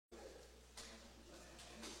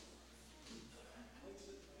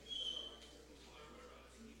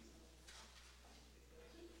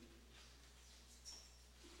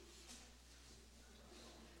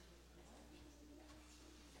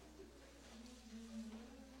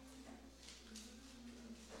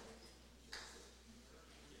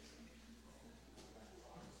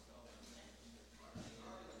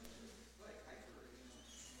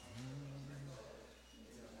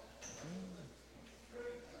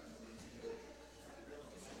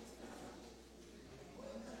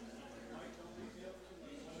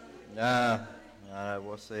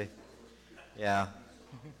We'll see. Yeah.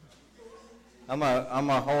 I'm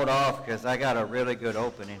gonna hold off because I got a really good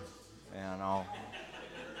opening, and I'll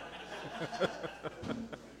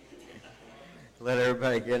let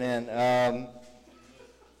everybody get in.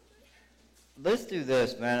 Let's do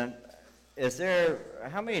this, man. Is there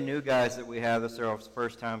how many new guys that we have? This is our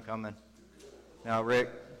first time coming. No, Rick.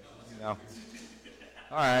 No.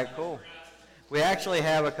 All right, cool. We actually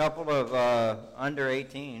have a couple of under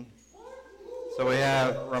 18. So we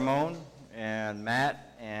have Ramon and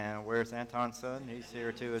Matt, and where's Anton's son? He's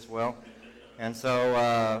here too as well. And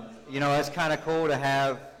so, it's kind of cool to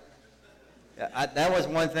have. That was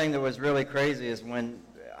one thing that was really crazy is when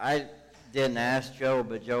I didn't ask Joe,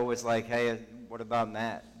 but Joe was like, hey, what about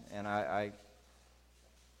Matt? And I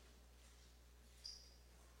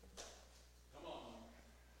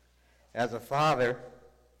as a father,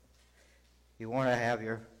 you want to have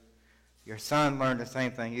your son learn the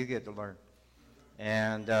same thing you get to learn.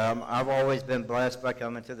 And I've always been blessed by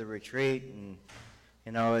coming to the retreat, and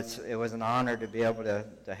it was an honor to be able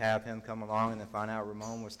to have him come along and then find out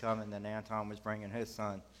Ramon was coming, then Anton was bringing his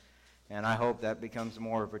son. And I hope that becomes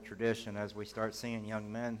more of a tradition as we start seeing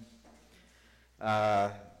young men,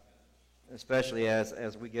 especially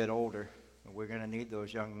as we get older. We're going to need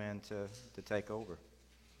those young men to take over.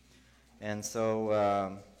 And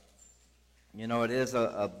so, it is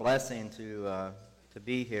a blessing to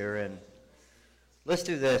be here. And let's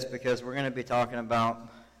do this because we're going to be talking about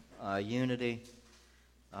unity.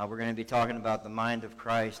 We're going to be talking about the mind of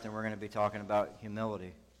Christ, and we're going to be talking about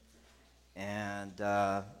humility. And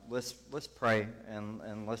let's pray,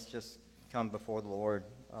 and let's just come before the Lord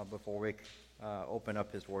before we open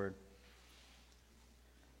up His Word.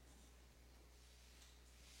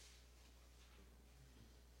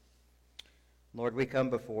 Lord, we come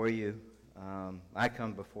before you. I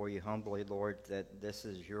come before you humbly, Lord, that this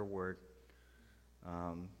is your word.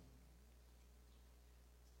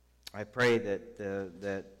 I pray that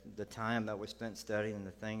the time that was spent studying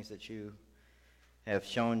the things that you have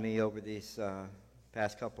shown me over these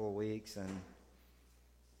past couple of weeks, and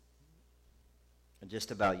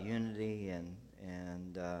just about unity and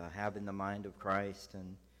having the mind of Christ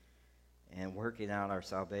and working out our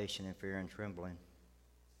salvation in fear and trembling.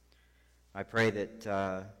 I pray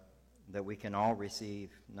that we can all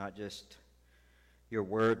receive not just your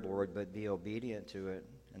word, Lord, but be obedient to it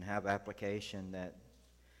and have application that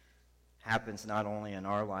happens not only in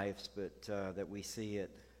our lives, but that we see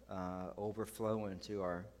it overflow into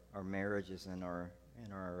our marriages and our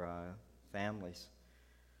families,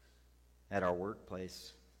 at our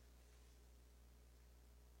workplace.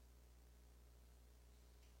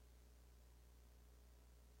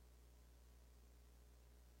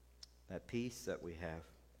 That peace that we have,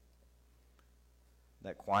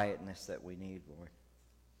 that quietness that we need, Lord,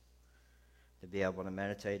 to be able to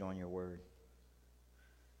meditate on your word.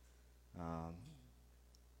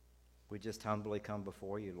 We just humbly come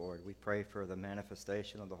before you, Lord. We pray for the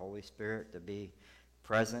manifestation of the Holy Spirit to be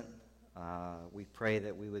present. We pray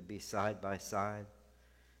that we would be side by side,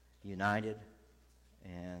 united.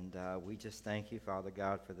 And we just thank you, Father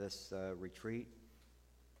God, for this retreat.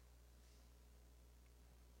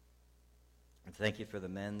 And thank you for the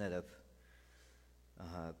men that have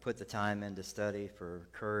put the time in to study, for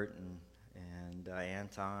Kurt and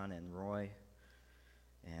Anton and Roy.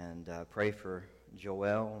 And pray for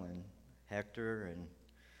Joel and Hector and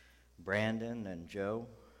Brandon and Joe.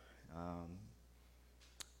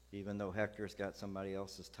 Even though Hector's got somebody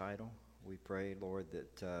else's title, we pray, Lord,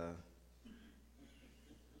 that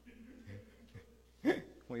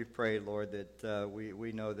we pray, Lord, that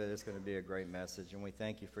we know that it's going to be a great message, and we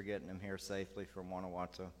thank you for getting them here safely from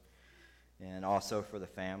Guanajuato, and also for the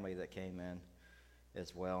family that came in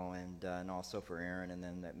as well, and also for Aaron and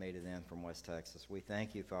them that made it in from West Texas. We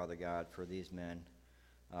thank you, Father God, for these men.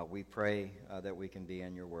 We pray that we can be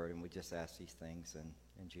in your word, and we just ask these things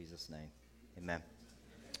in Jesus' name. Amen.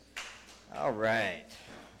 All right.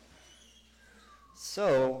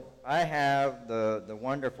 So I have the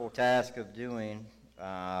wonderful task of doing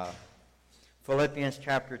Philippians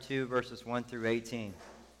chapter 2, verses 1 through 18.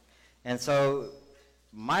 And so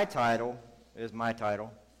my title is my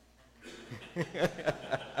title.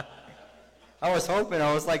 I was hoping,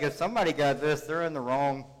 if somebody got this, they're in the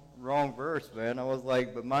wrong verse, man. I was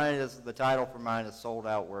like, but the title for mine is Sold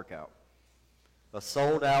Out Workout. A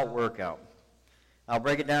sold out workout. I'll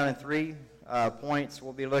break it down in 3 points.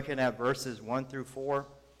 We'll be looking at verses 1 through 4.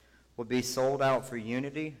 We'll be sold out for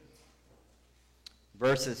unity.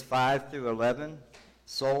 Verses 5 through 11,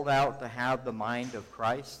 sold out to have the mind of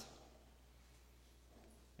Christ.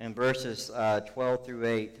 And verses 12 through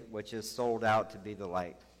 8, which is sold out to be the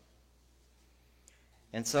light.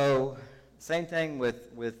 And so, same thing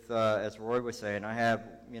with as Roy was saying, I have,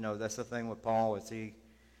 that's the thing with Paul, is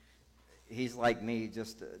he's like me,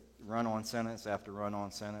 just run-on sentence after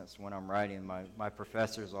run-on sentence when I'm writing. My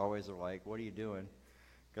professors always are like, what are you doing?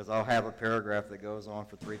 Because I'll have a paragraph that goes on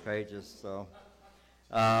for 3 pages. So,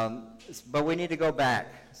 but we need to go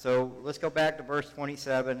back. So let's go back to verse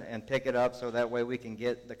 27 and pick it up so that way we can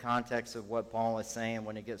get the context of what Paul is saying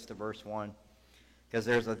when he gets to verse 1. Because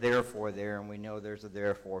there's a therefore there, and we know there's a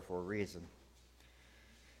therefore for a reason.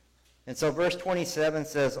 And so verse 27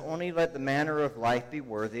 says, only let the manner of life be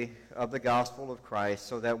worthy of the gospel of Christ,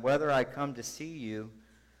 so that whether I come to see you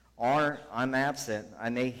or I'm absent, I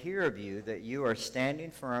may hear of you that you are standing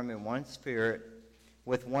firm in one spirit,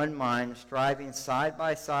 with one mind, striving side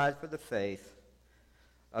by side for the faith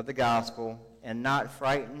of the gospel, and not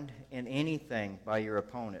frightened in anything by your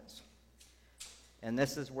opponents. And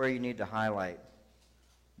this is where you need to highlight.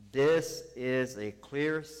 This is a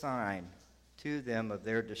clear sign to them of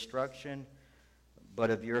their destruction, but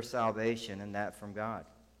of your salvation, and that from God.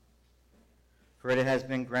 For it has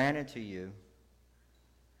been granted to you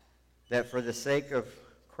that for the sake of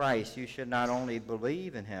Christ you should not only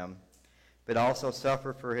believe in him, but also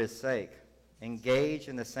suffer for his sake, engage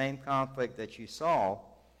in the same conflict that you saw,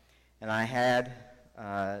 and I had,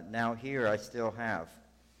 now here I still have.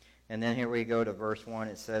 And then here we go to verse 1.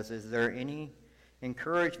 It says, is there any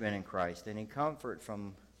encouragement in Christ, any comfort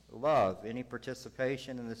from love, any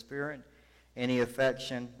participation in the Spirit, any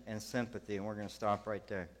affection and sympathy? And we're going to stop right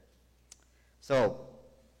there. So,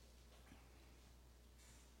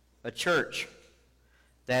 a church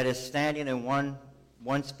that is standing in one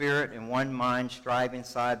spirit and one mind, striving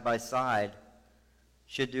side by side,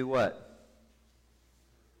 should do what?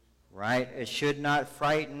 Right? It should not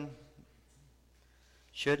frighten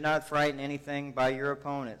anything by your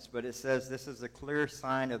opponents, but it says this is a clear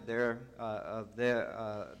sign of them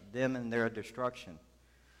and their destruction.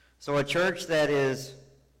 So a church that is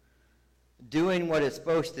doing what it's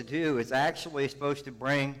supposed to do is actually supposed to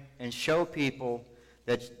bring and show people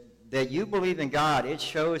that you believe in God. It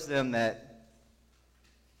shows them that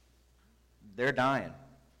they're dying,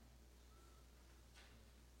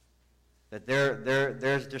 that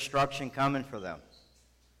there's destruction coming for them.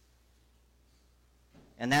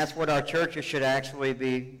 And that's what our churches should actually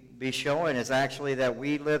be showing, is actually that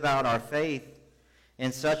we live out our faith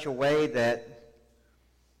in such a way that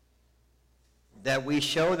we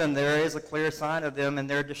show them there is a clear sign of them and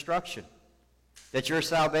their destruction. That your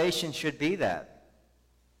salvation should be that.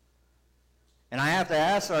 And I have to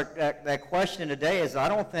ask that question today, is I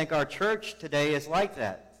don't think our church today is like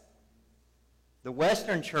that. The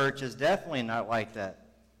Western church is definitely not like that.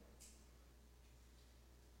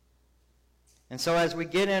 And so as we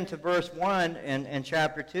get into verse 1 and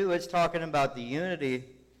chapter 2, it's talking about the unity.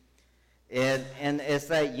 And it's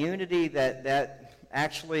that unity that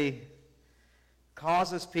actually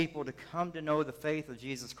causes people to come to know the faith of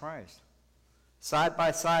Jesus Christ. Side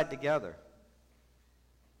by side together.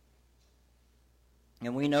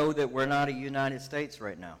 And we know that we're not a United States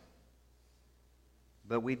right now.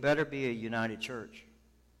 But we better be a united church.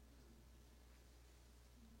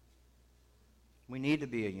 We need to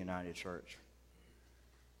be a united church.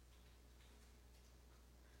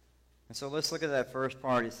 And so let's look at that first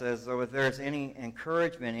part. It says, so if there's any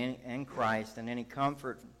encouragement in Christ and any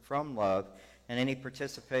comfort from love and any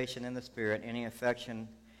participation in the Spirit, any affection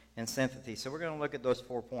and sympathy. So we're going to look at those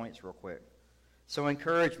 4 points real quick. So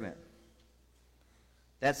encouragement.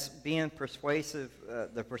 That's being persuasive,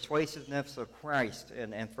 the persuasiveness of Christ.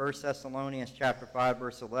 In 1 Thessalonians chapter 5,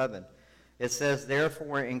 verse 11, it says,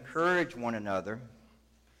 therefore encourage one another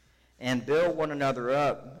and build one another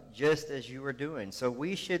up, just as you are doing. So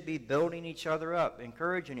we should be building each other up,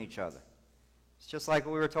 encouraging each other. It's just like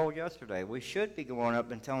we were told yesterday. We should be going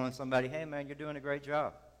up and telling somebody, hey man, you're doing a great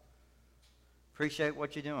job. Appreciate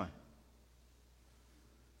what you're doing.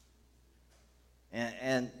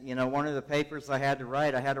 And you know, one of the papers I had to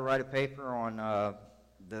write a paper on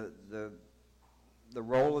the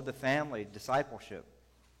role of the family, discipleship.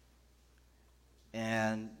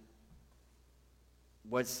 And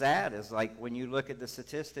what's sad is, like, when you look at the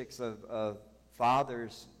statistics of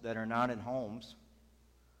fathers that are not in homes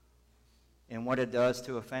and what it does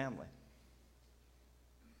to a family.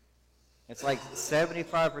 It's like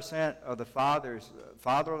 75% of the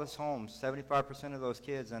fatherless homes, 75% of those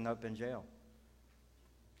kids end up in jail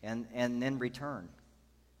and then return.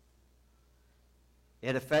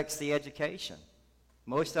 It affects the education.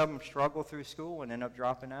 Most of them struggle through school and end up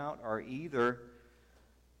dropping out, or either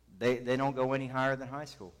they don't go any higher than high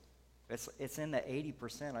school. It's in the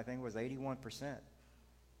 80%. I think it was 81%.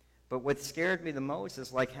 But what scared me the most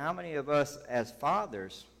is like how many of us as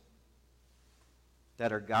fathers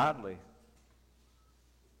that are godly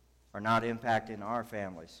are not impacting our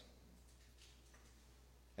families.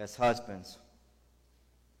 As husbands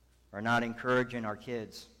are not encouraging our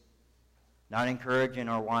kids, not encouraging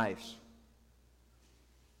our wives.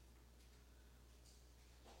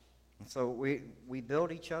 And so we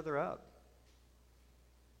build each other up.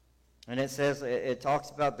 And it says, it talks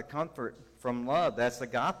about the comfort from love. That's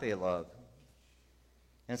agape love.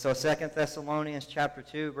 And so 2 Thessalonians chapter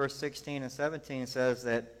 2, verse 16 and 17 says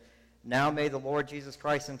that, now may the Lord Jesus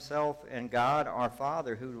Christ himself and God our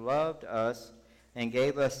Father, who loved us and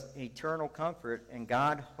gave us eternal comfort, and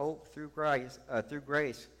God hope through grace,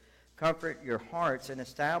 comfort your hearts and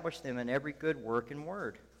establish them in every good work and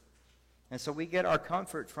word. And so we get our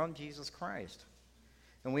comfort from Jesus Christ.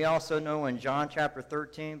 And we also know in John chapter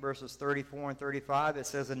 13, verses 34 and 35, it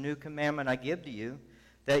says, a new commandment I give to you,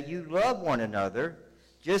 that you love one another,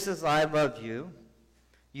 just as I loved you.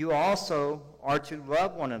 You also are to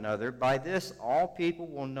love one another. By this, all people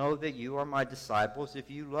will know that you are my disciples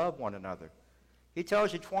if you love one another. He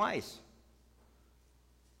tells you twice.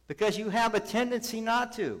 Because you have a tendency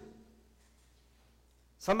not to.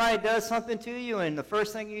 Somebody does something to you, and the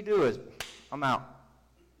first thing you do is, I'm out.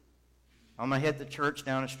 I'm going to hit the church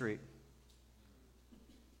down the street.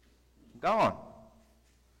 Gone.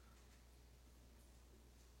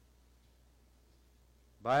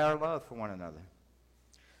 By our love for one another.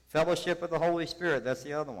 Fellowship of the Holy Spirit, that's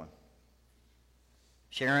the other one.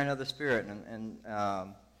 Sharing of the Spirit. And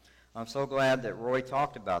I'm so glad that Roy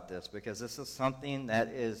talked about this, because this is something that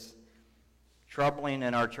is troubling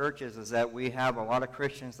in our churches, is that we have a lot of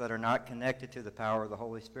Christians that are not connected to the power of the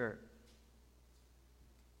Holy Spirit.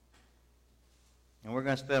 And we're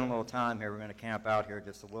going to spend a little time here. We're going to camp out here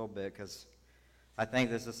just a little bit, because I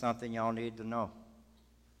think this is something y'all need to know.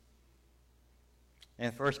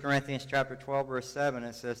 In 1 Corinthians chapter 12, verse 7,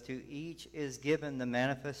 it says, to each is given the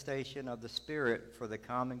manifestation of the Spirit for the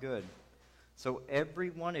common good. So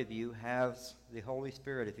every one of you has the Holy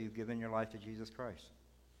Spirit if you've given your life to Jesus Christ.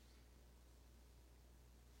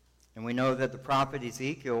 And we know that the prophet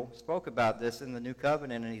Ezekiel spoke about this in the New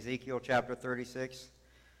Covenant in Ezekiel chapter 36,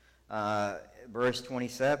 verse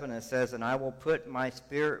 27. It says, and I will put my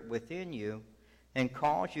Spirit within you and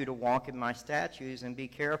cause you to walk in my statutes and be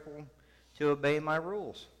careful to obey my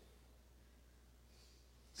rules.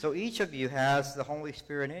 So each of you has the Holy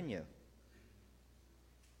Spirit in you.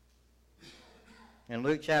 In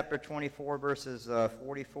Luke chapter 24, verses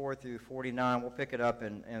 44 through 49, we'll pick it up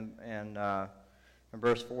in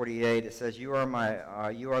verse 48. It says, you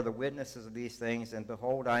are the witnesses of these things, and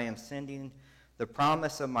behold, I am sending the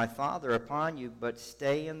promise of my Father upon you, but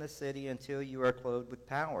stay in the city until you are clothed with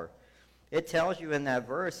power. It tells you in that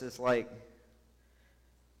verse, it's like,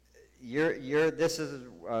 this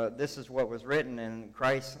is what was written, and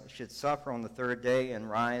Christ should suffer on the third day and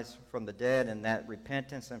rise from the dead, and that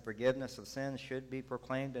repentance and forgiveness of sins should be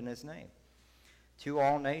proclaimed in his name to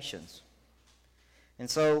all nations. And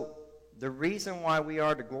so the reason why we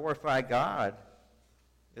are to glorify God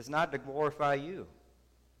is not to glorify you.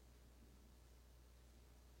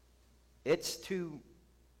 It's to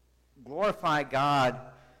glorify God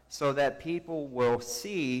so that people will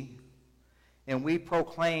see and we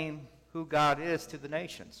proclaim who God is to the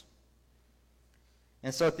nations.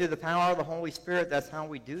 And so through the power of the Holy Spirit, that's how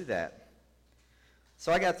we do that.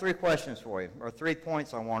 So I got 3 questions for you, or 3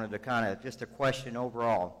 points I wanted to kind of, just a question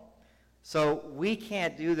overall. So we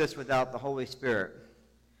can't do this without the Holy Spirit.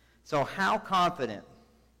 So how confident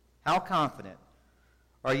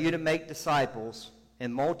are you to make disciples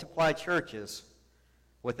and multiply churches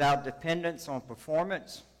without dependence on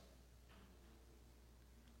performance,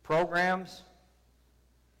 programs,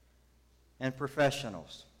 and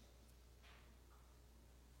professionals?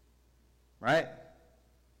 Right?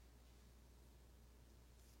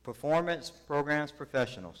 Performance, programs,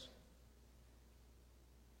 professionals.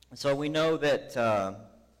 So we know that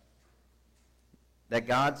that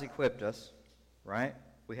God's equipped us, right?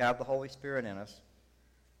 We have the Holy Spirit in us.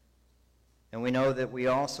 And we know that we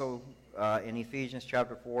also, in Ephesians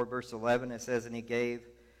chapter 4, verse 11, it says, and he gave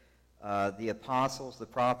the apostles, the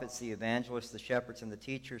prophets, the evangelists, the shepherds, and the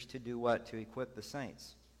teachers to do what? To equip the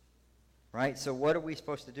saints. Right? So what are we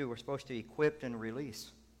supposed to do? We're supposed to equip and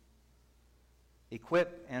release.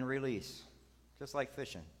 Equip and release. Just like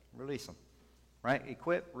fishing. Release them. Right?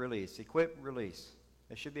 Equip, release. Equip, release.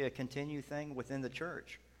 It should be a continued thing within the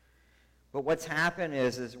church. But what's happened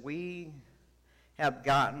is we have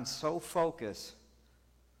gotten so focused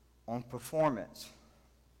on performance.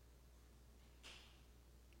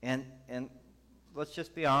 And let's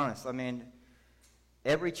just be honest. I mean,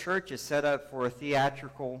 every church is set up for a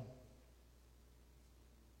theatrical,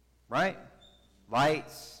 right?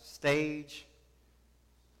 Lights, stage.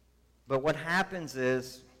 But what happens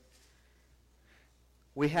is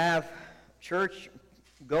we have church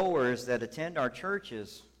goers that attend our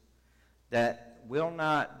churches that will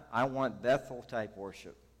not, I want Bethel type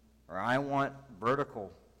worship, or I want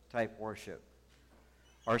vertical type worship,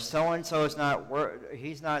 or so-and-so is not,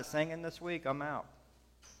 he's not singing this week, I'm out.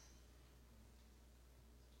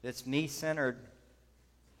 It's me-centered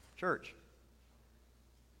church.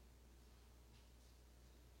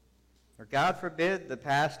 Or God forbid the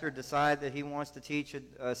pastor decide that he wants to teach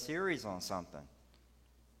a series on something.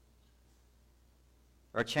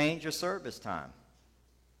 Or change a service time.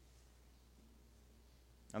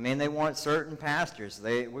 I mean, they want certain pastors.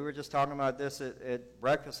 We were just talking about this at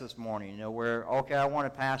breakfast this morning, where, okay, I want a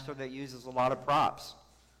pastor that uses a lot of props,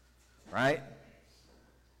 right?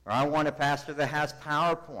 Or I want a pastor that has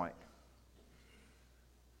PowerPoint.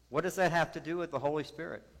 What does that have to do with the Holy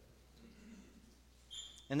Spirit?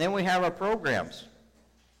 And then we have our programs.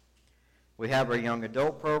 We have our young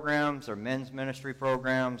adult programs, our men's ministry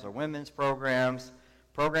programs, our women's programs,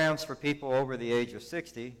 programs for people over the age of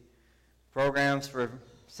 60, programs for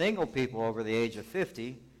single people over the age of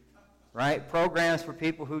 50, right? Programs for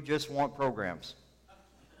people who just want programs.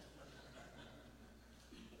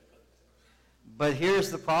 But here's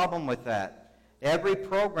the problem with that. Every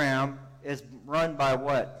program is run by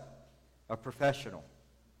what? A professional.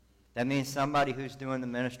 That means somebody who's doing the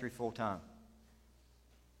ministry full time.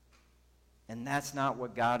 And that's not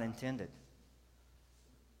what God intended.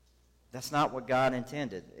 That's not what God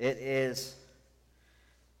intended. It is.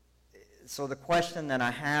 So the question that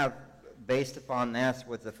I have based upon this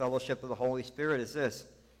with the fellowship of the Holy Spirit is this.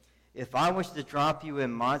 If I was to drop you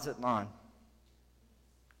in Mazatlan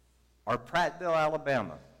or Prattville,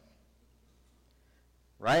 Alabama,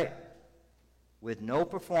 right, with no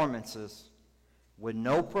performances, with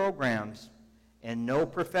no programs, and no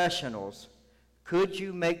professionals, could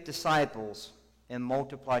you make disciples and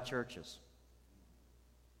multiply churches?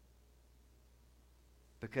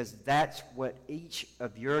 Because that's what each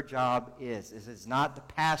of your job is. It's not the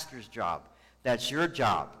pastor's job. That's your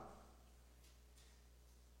job.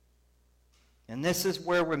 And this is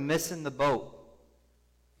where we're missing the boat.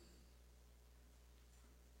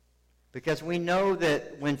 Because we know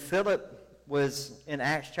that when Philip was in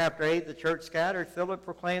Acts chapter 8, the church scattered, Philip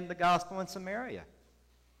proclaimed the gospel in Samaria.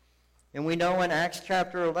 And we know in Acts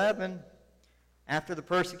chapter 11, after the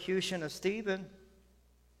persecution of Stephen,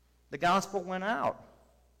 the gospel went out.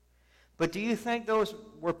 But do you think those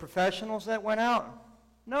were professionals that went out?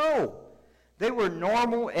 No. They were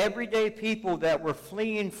normal, everyday people that were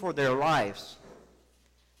fleeing for their lives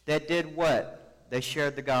that did what? They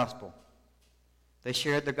shared the gospel. They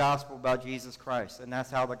shared the gospel about Jesus Christ, and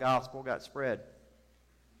that's how the gospel got spread.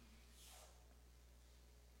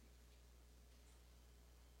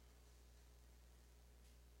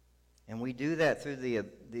 And we do that through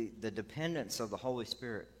the dependence of the Holy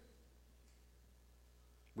Spirit.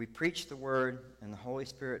 We preach the word, and the Holy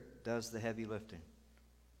Spirit does the heavy lifting.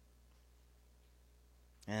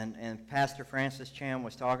 And Pastor Francis Chan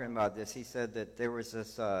was talking about this. He said that there was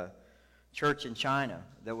this church in China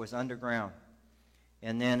that was underground.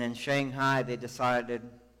 And then in Shanghai, they decided,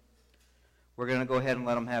 we're going to go ahead and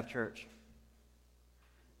let them have church.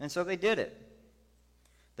 And so they did it.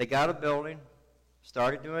 They got a building,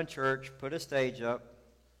 started doing church, put a stage up,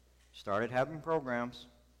 started having programs.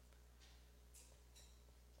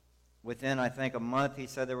 Within, I think, a month, he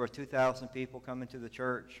said there were 2,000 people coming to the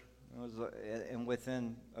church. And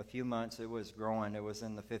within a few months, it was growing. It was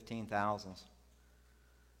in the 15,000s.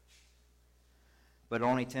 But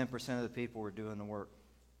only 10% of the people were doing the work.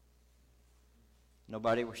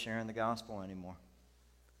 Nobody was sharing the gospel anymore.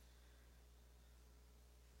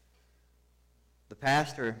 The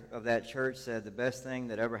pastor of that church said, the best thing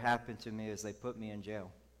that ever happened to me is they put me in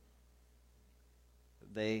jail.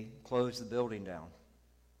 They closed the building down.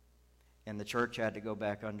 And the church had to go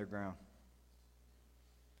back underground.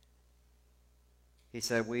 He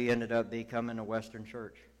said, we ended up becoming a Western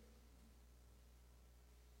church.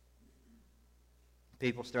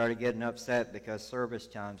 People started getting upset because service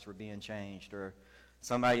times were being changed, or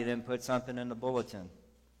somebody didn't put something in the bulletin,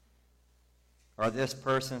 or this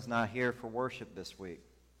person's not here for worship this week.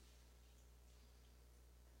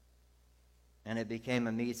 And it became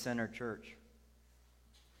a me-centered church.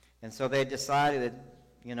 And so they decided,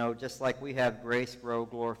 just like we have Grace, Grow,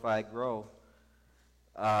 Glorify, Grow,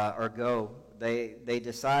 or Go, they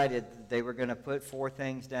decided that they were going to put 4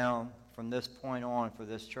 things down from this point on for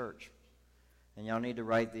this church. And y'all need to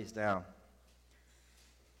write these down.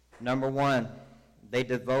 Number 1, They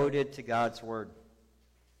devoted to God's word.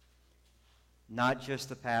 Not just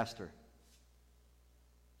the pastor.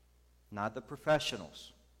 Not the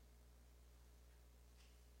professionals.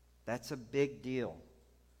 That's a big deal.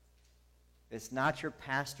 It's not your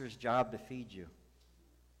pastor's job to feed you.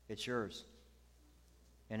 It's yours.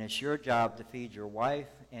 And it's your job to feed your wife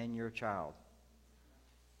and your child,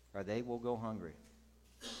 or they will go hungry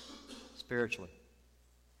spiritually.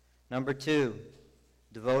 Number 2,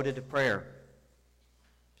 devoted to prayer,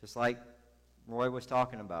 just like Roy was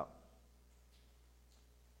talking about.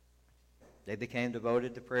 They became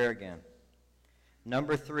devoted to prayer again.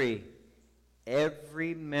 Number 3,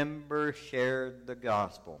 every member shared the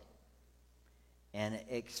gospel and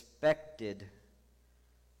expected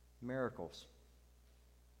miracles.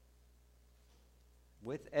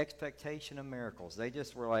 With expectation of miracles. They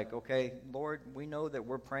just were like, okay, Lord, we know that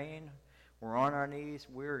we're praying, we're on our knees,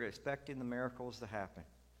 we're expecting the miracles to happen.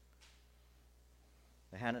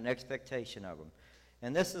 They had an expectation of them.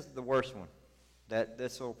 And this is the worst one, that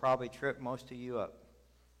this will probably trip most of you up.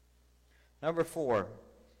 Number 4,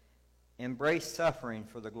 embrace suffering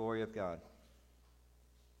for the glory of God.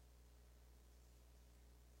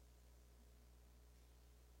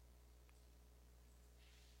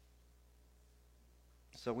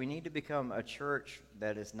 So we need to become a church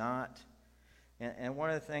that is not, and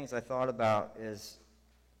one of the things I thought about is,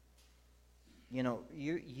 you know,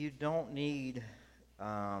 you don't need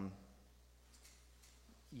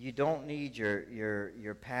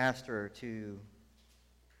your pastor to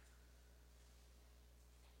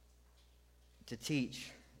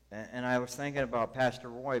teach. And I was thinking about Pastor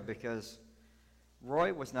Roy, because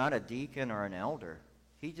Roy was not a deacon or an elder.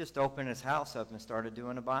 He just opened his house up and started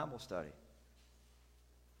doing a Bible study.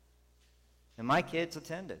 And my kids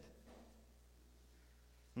attended.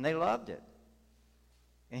 And they loved it.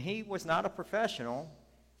 And he was not a professional,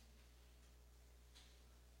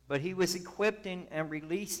 but he was equipping and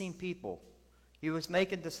releasing people. He was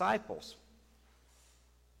making disciples.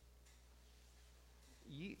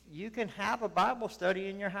 You can have a Bible study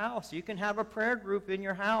in your house. You can have a prayer group in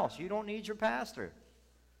your house. You don't need your pastor.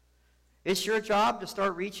 It's your job to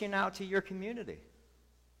start reaching out to your community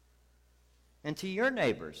and to your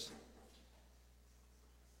neighbors.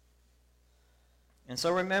 And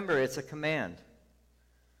so remember, it's a command.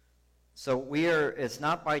 So it's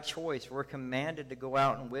not by choice. We're commanded to go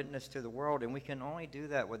out and witness to the world, and we can only do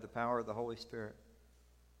that with the power of the Holy Spirit.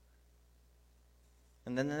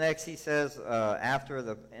 And then the next he says,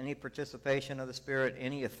 after any participation of the Spirit,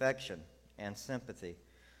 any affection and sympathy.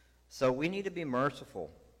 So we need to be merciful.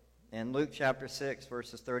 In Luke chapter 6,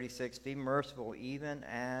 verses 36, be merciful even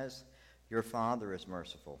as your Father is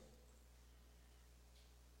merciful.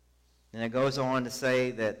 And it goes on to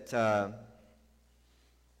say that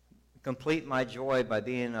complete my joy by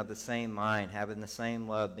being of the same mind, having the same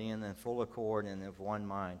love, being in full accord and of one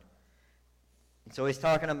mind. And so he's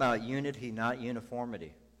talking about unity, not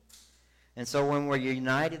uniformity. And so when we're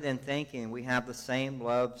united in thinking, we have the same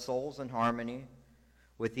love, souls in harmony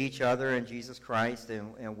with each other in Jesus Christ,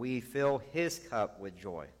 and we fill his cup with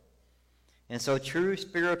joy. And so true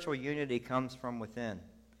spiritual unity comes from within.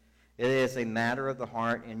 It is a matter of the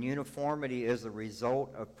heart, and uniformity is the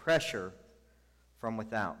result of pressure from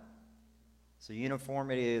without. So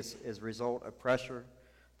uniformity is a result of pressure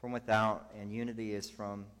from without, and unity is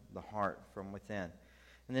from the heart, from within.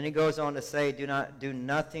 And then he goes on to say, do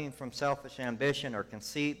nothing from selfish ambition or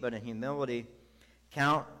conceit, but in humility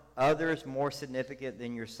count others more significant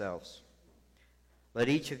than yourselves. Let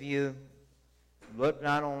each of you look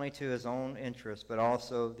not only to his own interests, but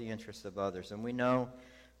also the interests of others. And we know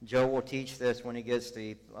Joe will teach this when he gets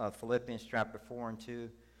to Philippians chapter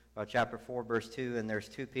 4 verse 2, and there's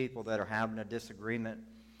two people that are having a disagreement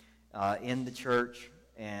in the church,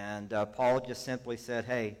 and Paul just simply said,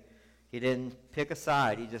 hey, he didn't pick a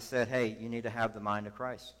side. He just said, hey, you need to have the mind of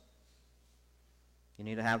Christ. You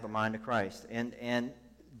need to have the mind of Christ. And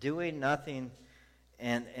doing nothing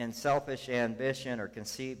in selfish ambition or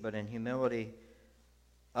conceit, but in humility,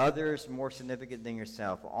 others more significant than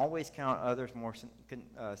yourself. Always count others more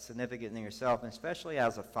significant than yourself, and especially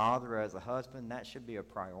as a father, as a husband, that should be a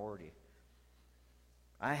priority.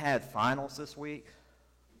 I had finals this week,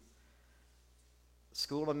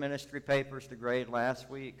 school of ministry papers to grade last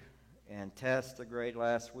week, and tests to grade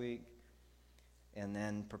last week, and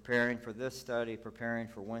then preparing for this study, preparing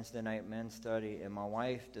for Wednesday night men's study, and my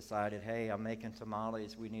wife decided, hey, I'm making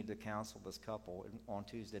tamales, we need to counsel this couple on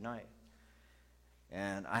Tuesday night.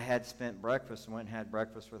 And I had spent breakfast and went and had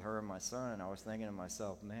breakfast with her and my son, and I was thinking to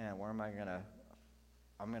myself, man,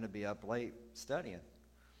 I'm going to be up late studying.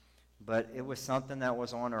 But it was something that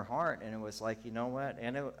was on her heart, and it was like, you know what?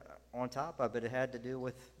 And on top of it, it had to do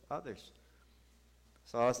with others.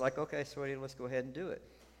 So I was like, okay, sweetie, let's go ahead and do it.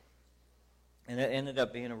 And it ended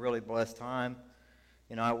up being a really blessed time.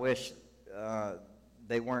 You know, I wish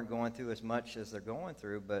they weren't going through as much as they're going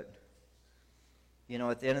through, but, you know,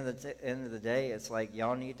 at the end of the day, it's like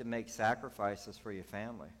y'all need to make sacrifices for your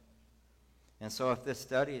family. And so if this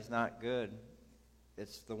study is not good,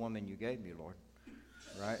 it's the woman you gave me, Lord.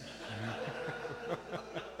 Right?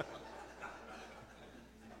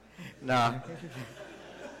 No.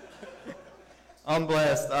 I'm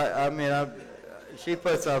blessed. I mean, she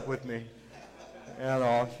puts up with me. You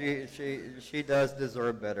know, she does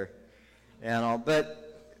deserve better. You know, but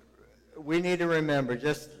we need to remember,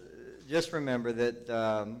 just remember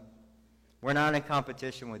that we're not in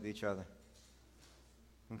competition with each other.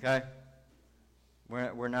 Okay?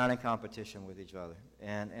 We're not in competition with each other,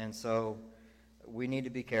 and so we need to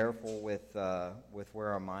be careful with where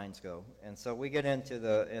our minds go. And so we get into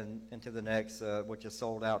the next, which is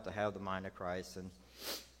sold out to have the mind of Christ, and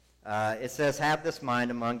it says, "Have this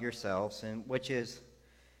mind among yourselves, and which is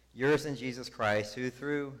yours in Jesus Christ, who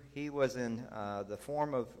through he was in the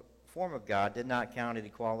form of God, did not count it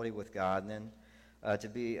equality with God, and then to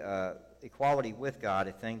be equality with God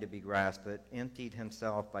a thing to be grasped, but emptied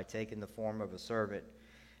himself by taking the form of a servant,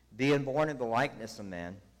 being born in the likeness of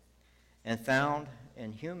men, and found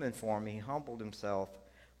in human form, he humbled himself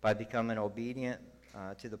by becoming obedient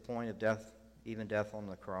to the point of death, even death on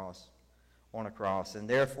a cross. And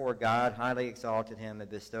therefore God highly exalted him and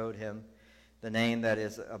bestowed him the name that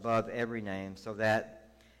is above every name, so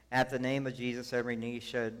that at the name of Jesus every knee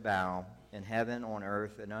should bow, in heaven, on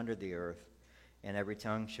earth, and under the earth, and every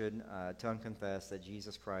tongue should confess that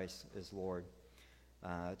Jesus Christ is Lord,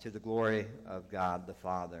 to the glory of God the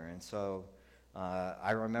Father." And so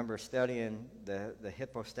I remember studying the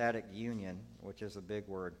hypostatic union, which is a big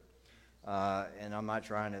word, and I'm not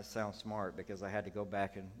trying to sound smart because I had to go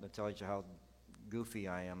back and tell you how goofy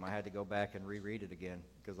I am. I had to go back and reread it again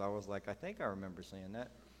because I was like, I think I remember seeing that,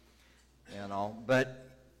 you know. But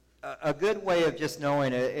a good way of just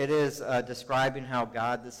knowing it is describing how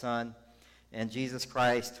God the Son and Jesus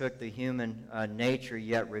Christ took the human nature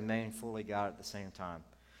yet remained fully God at the same time.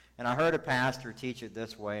 And I heard a pastor teach it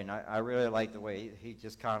this way, and I really like the way he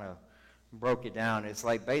just kind of broke it down. It's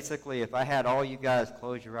like basically if I had all you guys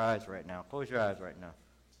close your eyes right now. Close your eyes right now.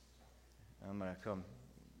 I'm going to come.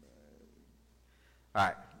 All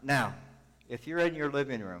right. Now, if you're in your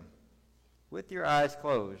living room with your eyes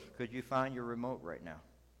closed, could you find your remote right now?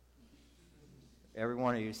 Every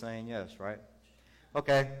one of you saying yes, right?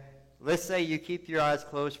 Okay. Let's say you keep your eyes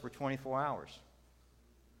closed for 24 hours.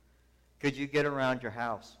 Could you get around your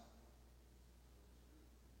house?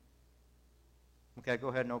 Okay, go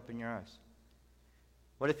ahead and open your eyes.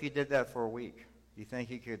 What if you did that for a week? You think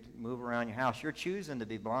you could move around your house? You're choosing to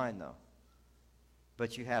be blind, though.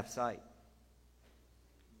 But you have sight.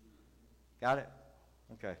 Got it?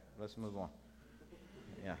 Okay, let's move on.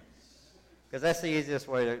 Yeah. Because that's the easiest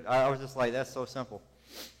way to... I was just like, that's so simple.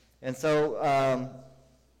 And so...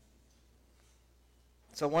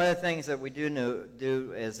 So one of the things that we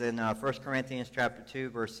do is in 1 Corinthians chapter 2,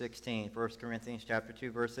 verse 16. 1 Corinthians chapter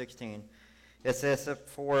 2, verse 16. It says,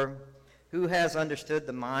 "For who has understood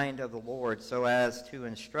the mind of the Lord so as to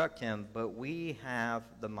instruct him? But we have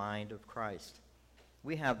the mind of Christ."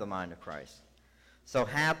 We have the mind of Christ. "So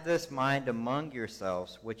have this mind among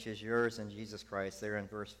yourselves, which is yours in Jesus Christ," there in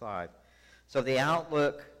verse 5. So the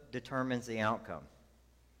outlook determines the outcome.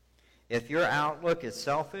 If your outlook is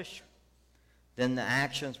selfish, then the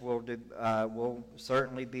actions will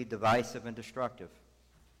certainly be divisive and destructive.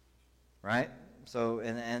 Right? So,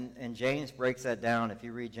 and James breaks that down. If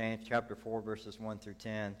you read James chapter 4, verses 1 through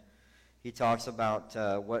 10, he talks about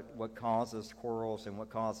what causes quarrels and what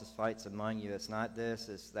causes fights among you. It's not this,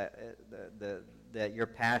 it's that your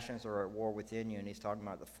passions are at war within you, and he's talking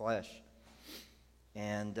about the flesh.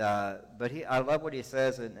 And but I love what he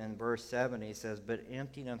says in verse 7. He says, "But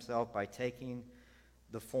emptied himself by taking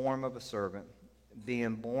the form of a servant,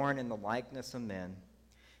 being born in the likeness of men,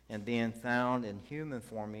 and being found in human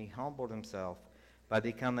form, he humbled himself by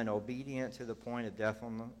becoming obedient to the point of death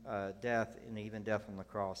and even death on the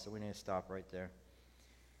cross." So we need to stop right there.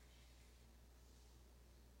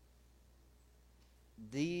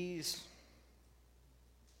 These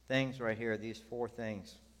things right here, these four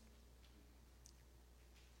things,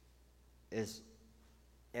 is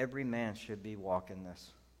every man should be walking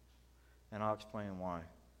this. And I'll explain why.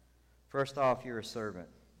 First off, you're a servant.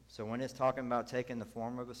 So when it's talking about taking the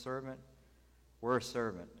form of a servant, we're a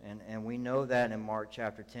servant. And we know that in Mark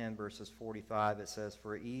chapter 10, verses 45, it says,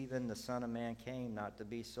 "For even the Son of Man came not to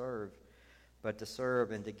be served, but to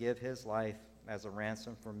serve and to give his life as a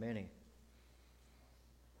ransom for many.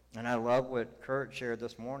 And I love what Kurt shared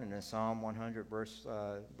this morning in Psalm 100,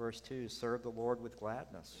 verse 2, serve the Lord with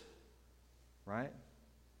gladness, right?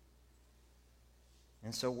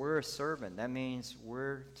 And so we're a servant. That means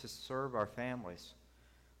we're to serve our families,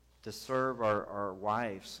 to serve our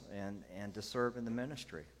wives, and to serve in the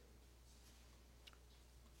ministry.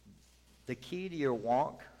 The key to your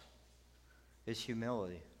walk is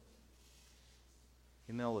humility.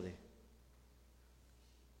 Humility.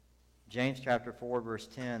 James chapter 4, verse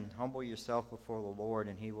 10, humble yourself before the Lord,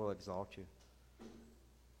 and he will exalt you.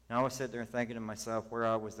 And I was sitting there thinking to myself where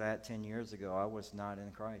I was at 10 years ago. I was not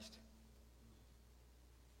in Christ.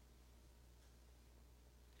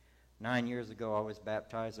 9 years ago, I was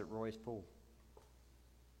baptized at Roy's Pool.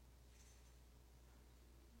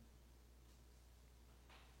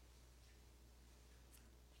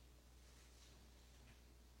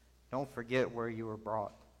 Don't forget where you were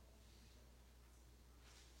brought.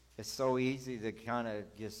 It's so easy to kind of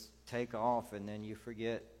just take off and then you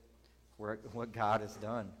forget what God has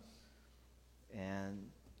done. And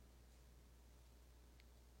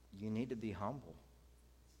you need to be humble.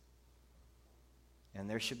 And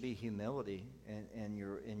there should be humility in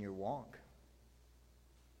your walk.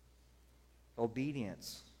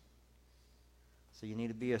 Obedience. So you need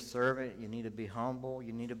to be a servant. You need to be humble.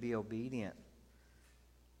 You need to be obedient.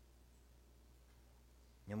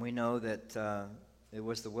 And we know that it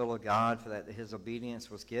was the will of God for that his obedience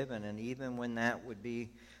was given. And even when that would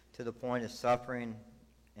be to the point of suffering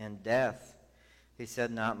and death, he said,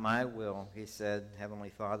 not my will, he said,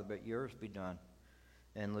 Heavenly Father, but yours be done.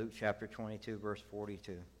 In Luke chapter 22, verse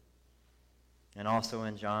 42. And also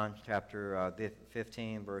in John chapter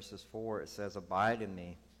 15, verses 4, it says, abide in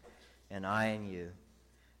me, and I in you.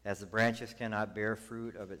 As the branches cannot bear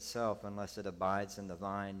fruit of itself unless it abides in the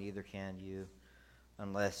vine, neither can you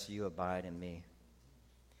unless you abide in me.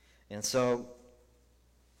 And so,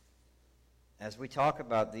 as we talk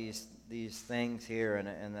about these things here,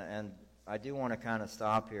 and I do want to kind of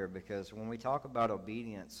stop here, because when we talk about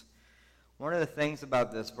obedience, one of the things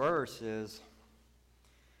about this verse is,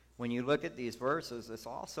 when you look at these verses, it's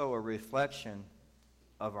also a reflection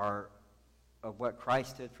of what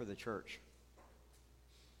Christ did for the church.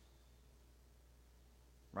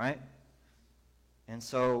 Right? And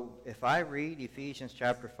so, if I read Ephesians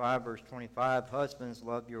chapter 5, verse 25, husbands,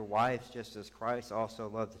 love your wives just as Christ also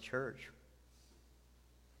loved the church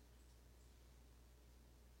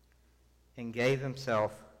and gave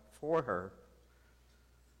himself for her.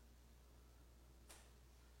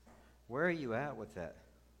 Where are you at with that?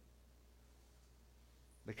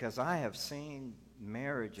 Because I have seen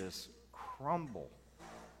marriages crumble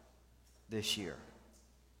this year.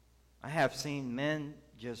 I have seen men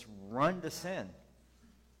just run to sin.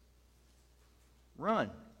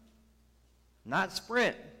 Run. Not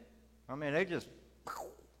sprint. I mean, they just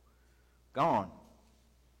gone.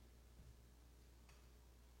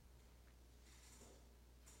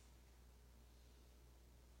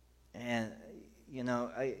 And,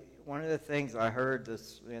 one of the things I heard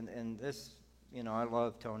this, and this, I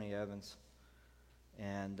love Tony Evans.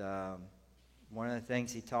 And one of the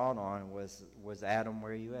things he taught on was Adam,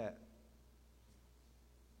 where are you at?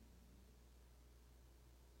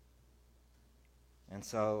 And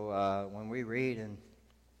so when we read in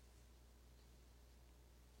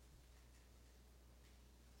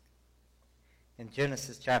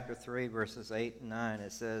Genesis chapter 3, verses 8 and 9,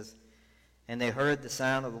 it says, and they heard the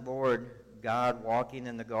sound of the Lord God walking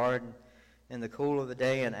in the garden in the cool of the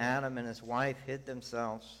day, and Adam and his wife hid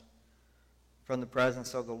themselves from the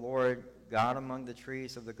presence of the Lord God among the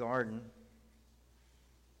trees of the garden.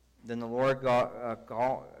 Then the Lord God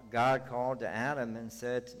called to Adam and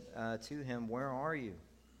said to him, where are you?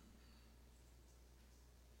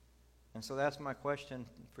 And so that's my question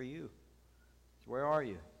for you. Where are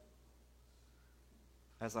you?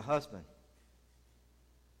 As a husband.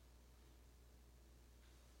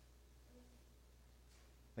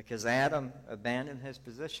 Because Adam abandoned his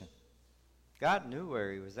position. God knew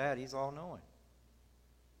where he was at. He's all-knowing.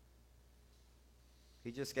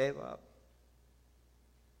 He just gave up.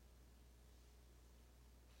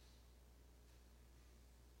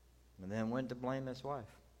 And then went to blame his wife.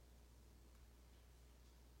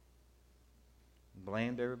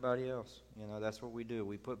 Blamed everybody else. That's what we do.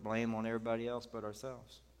 We put blame on everybody else but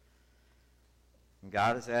ourselves. And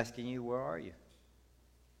God is asking you, where are you?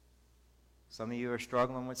 Some of you are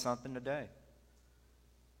struggling with something today.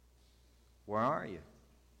 Where are you?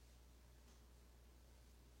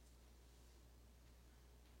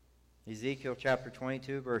 Ezekiel chapter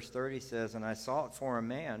 22, verse 30 says, and I sought for a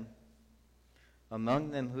man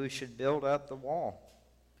among them who should build up the wall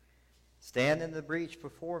Stand in the breach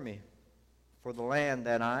before me for the land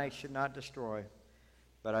that I should not destroy,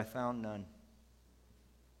 but I found none.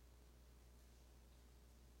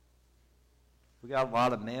 We got a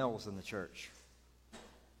lot of males in the church.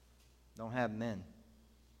 Don't have men.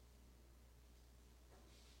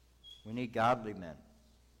 We need godly men.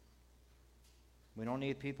 We don't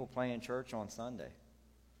need people playing church on Sunday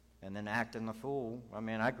and then acting the fool. I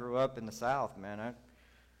mean, I grew up in the South, man.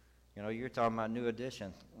 You're talking about New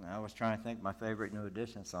Edition. I was trying to think my favorite New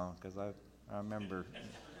Edition song because I remember.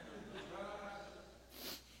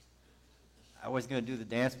 I was going to do the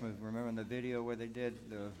dance move. Remember in the video where they did?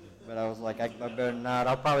 But I was like, I better not.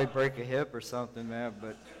 I'll probably break a hip or something, man.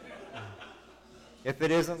 But if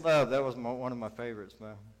it isn't love, that was one of my favorites,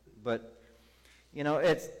 man. But,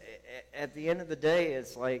 it's at the end of the day,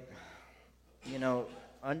 it's like,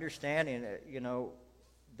 understanding,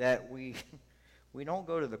 that we don't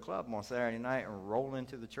go to the club on Saturday night and roll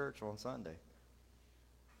into the church on Sunday.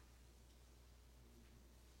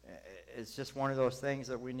 It's just one of those things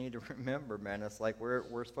that we need to remember, man. It's like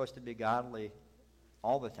we're supposed to be godly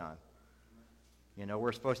all the time.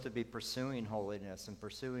 We're supposed to be pursuing holiness and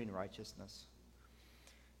pursuing righteousness.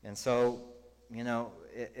 And so,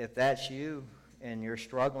 if that's you and you're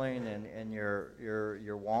struggling in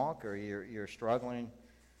your walk or you're struggling,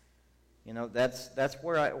 that's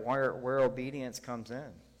where obedience comes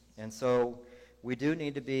in. And so we do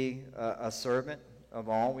need to be a servant of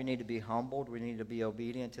all. We need to be humbled. We need to be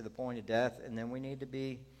obedient to the point of death. And then we need to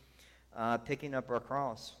be picking up our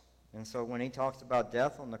cross. And so when he talks about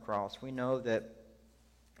death on the cross, we know that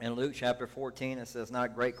in Luke chapter 14 it says,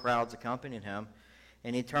 not great crowds accompanied him.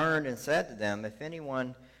 And he turned and said to them, if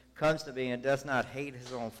anyone comes to me and does not hate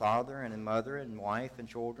his own father and mother and wife and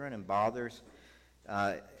children and brothers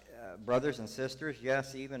and sisters,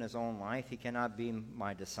 yes, even his own life, he cannot be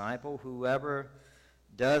my disciple. Whoever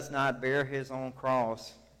does not bear his own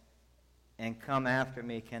cross and come after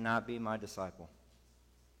me cannot be my disciple.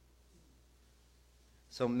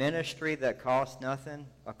 So ministry that costs nothing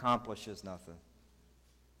accomplishes nothing.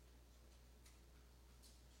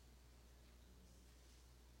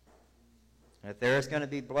 If there is going to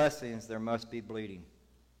be blessings, there must be bleeding.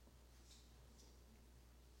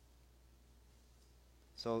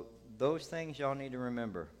 So those things y'all need to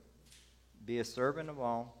remember. Be a servant of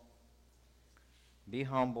all. Be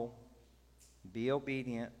humble. Be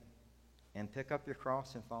obedient. And pick up your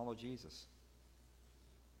cross and follow Jesus.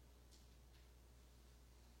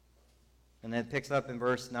 And then it picks up in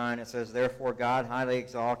verse 9. It says, therefore God highly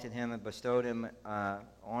exalted him and bestowed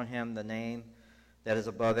on him the name that is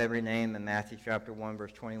above every name. In Matthew chapter 1,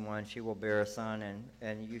 verse 21, she will bear a son,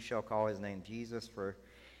 and you shall call his name Jesus, for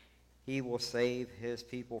he will save his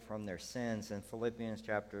people from their sins. In Philippians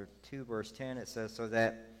chapter 2, verse 10, it says, so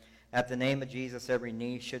that at the name of Jesus every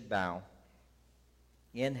knee should bow,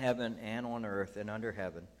 in heaven and on earth and under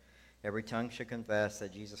heaven. Every tongue should confess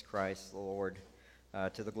that Jesus Christ is the Lord,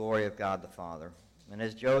 to the glory of God the Father. And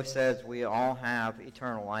as Joe says, we all have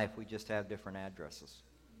eternal life. We just have different addresses.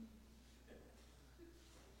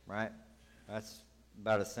 Right? That's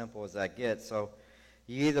about as simple as that gets. So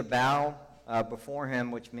you either bow before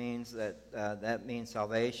him, which means that means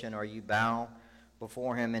salvation, or you bow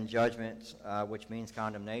before him in judgment, which means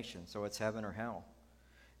condemnation. So it's heaven or hell.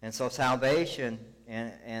 And so salvation,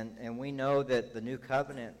 and we know that the new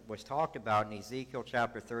covenant was talked about in Ezekiel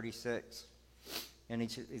chapter 36. In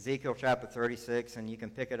Ezekiel chapter 36, and you can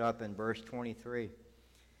pick it up in verse 23.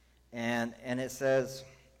 And it says,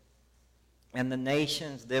 and the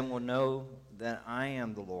nations then will know that I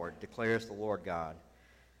am the Lord, declares the Lord God,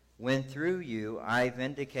 when through you I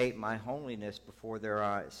vindicate my holiness before their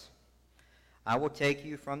eyes. I will take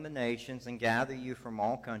you from the nations and gather you from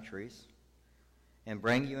all countries and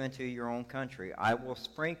bring you into your own country. I will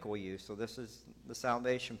sprinkle you, so this is the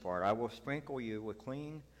salvation part. I will sprinkle you with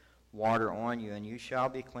clean water on you, and you shall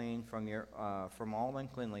be clean from all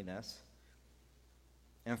uncleanliness.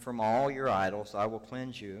 And from all your idols I will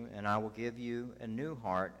cleanse you, and I will give you a new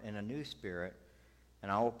heart and a new spirit,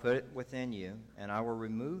 and I will put it within you, and I will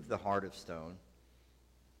remove the heart of stone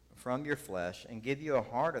from your flesh, and give you a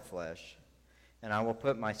heart of flesh, and I will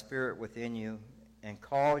put my spirit within you, and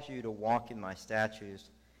cause you to walk in my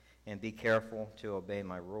statutes, and be careful to obey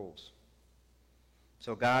my rules.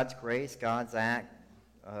 So God's grace, God's act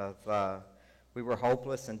of, we were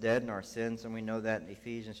hopeless and dead in our sins, and we know that in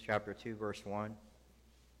Ephesians chapter 2, verse 1.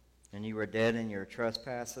 And you were dead in your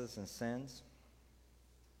trespasses and sins.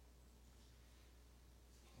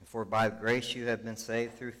 For by grace you have been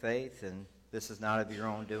saved through faith, and this is not of your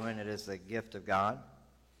own doing, it is a gift of God.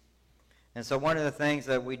 And so one of the things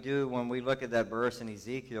that we do when we look at that verse in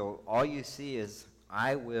Ezekiel, all you see is,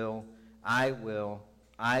 I will I will,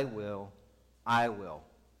 I will, I will.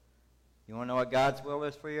 You want to know what God's will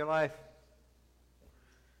is for your life?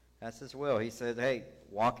 That's his will. He said, hey,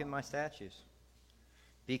 walk in my statutes.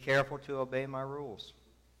 Be careful to obey my rules.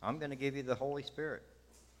 I'm going to give you the Holy Spirit.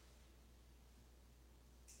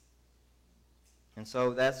 And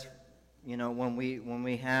so that's, when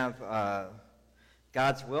we have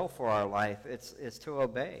God's will for our life, it's to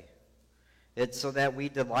obey. It's so that we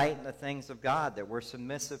delight in the things of God, that we're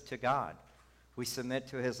submissive to God. We submit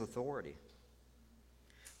to his authority.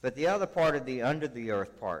 But the other part of the under the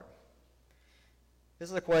earth part, this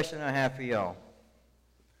is a question I have for y'all.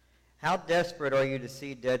 How desperate are you to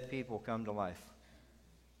see dead people come to life?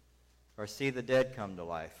 Or see the dead come to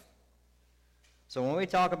life? So when we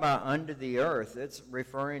talk about under the earth, it's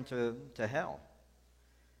referring to hell.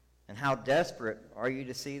 And how desperate are you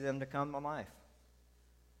to see them to come to life?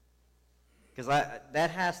 Because that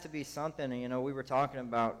has to be something, we were talking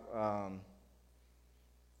about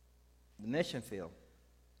the mission field.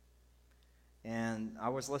 And I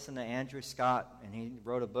was listening to Andrew Scott, and he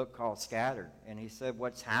wrote a book called Scattered. And he said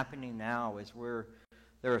what's happening now is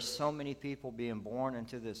there are so many people being born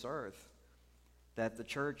into this earth that the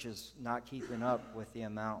church is not keeping up with the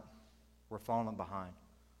amount. We're falling behind.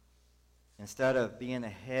 Instead of being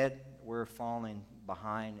ahead, we're falling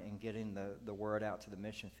behind and getting the word out to the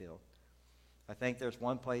mission field. I think there's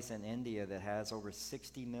one place in India that has over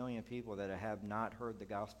 60 million people that have not heard the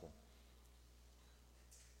gospel.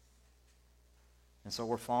 And so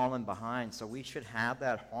we're falling behind. So we should have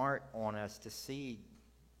that heart on us to see,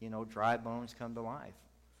 dry bones come to life.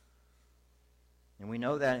 And we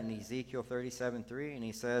know that in Ezekiel 37:3, and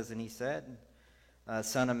he said,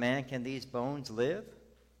 Son of man, can these bones live?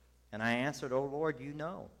 And I answered, O Lord, you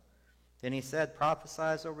know. Then he said,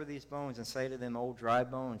 prophesy over these bones and say to them, O dry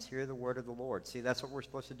bones, hear the word of the Lord. See, that's what we're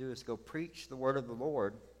supposed to do, is go preach the word of the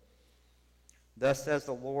Lord. Thus says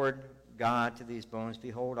the Lord God to these bones,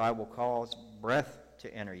 behold, I will cause breath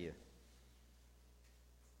to enter you.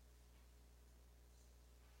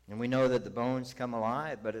 And we know that the bones come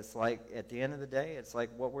alive, but it's like, at the end of the day, it's like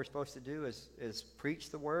what we're supposed to do is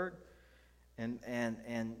preach the word and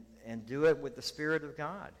do it with the Spirit of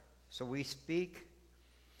God. So we speak,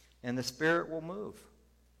 and the Spirit will move.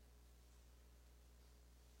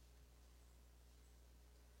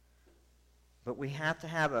 But we have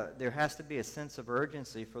to there has to be a sense of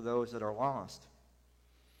urgency for those that are lost.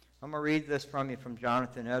 I'm going to read this from you from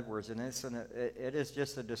Jonathan Edwards, and it is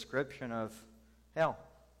just a description of hell.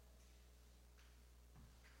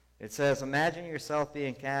 It says, imagine yourself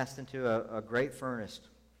being cast into a great furnace.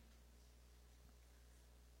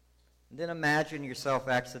 And then imagine yourself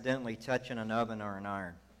accidentally touching an oven or an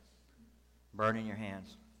iron, burning your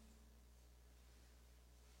hands.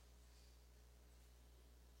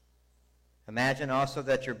 Imagine also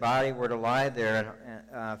that your body were to lie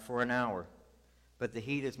there for an hour, but the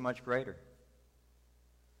heat is much greater.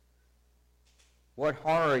 What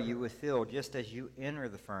horror you would feel just as you enter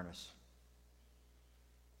the furnace.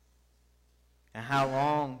 And how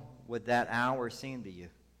long would that hour seem to you?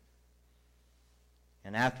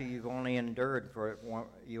 And after you've only endured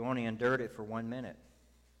it for 1 minute.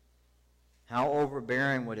 How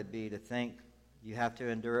overbearing would it be to think you have to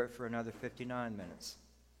endure it for another 59 minutes?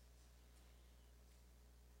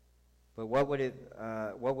 But what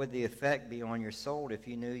would the effect be on your soul if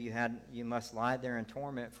you knew you must lie there in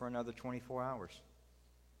torment for another 24 hours?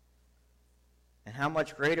 And how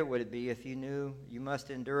much greater would it be if you knew you must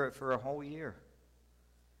endure it for a whole year?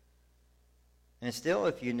 And still,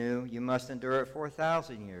 if you knew you must endure it for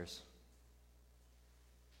 1,000 years.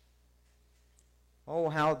 Oh,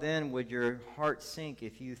 how then would your heart sink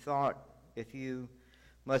if you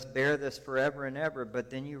must bear this forever and ever, but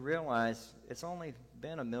then you realize it's only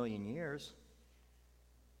been 1,000,000 years.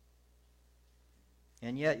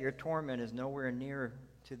 And yet your torment is nowhere near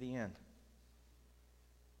to the end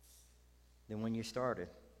than when you started.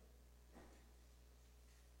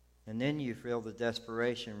 And then you feel the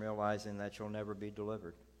desperation, realizing that you'll never be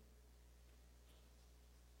delivered.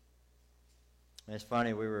 And it's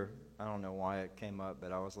funny, I don't know why it came up,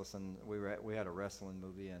 but I was listening, we had a wrestling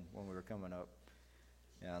movie in when we were coming up.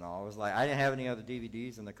 And I was like, I didn't have any other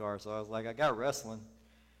DVDs in the car, so I was like, I got wrestling.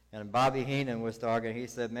 And Bobby Heenan was talking, he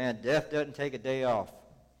said, man, death doesn't take a day off.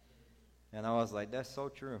 And I was like, that's so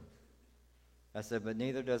true. I said, but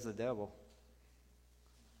neither does the devil.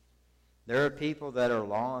 There are people that are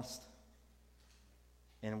lost,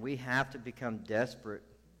 and we have to become desperate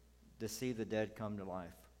to see the dead come to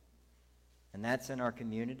life. And that's in our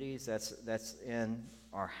communities, that's in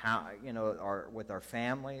our house, with our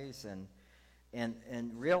families,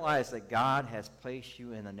 and realize that God has placed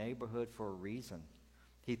you in a neighborhood for a reason.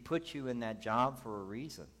 He put you in that job for a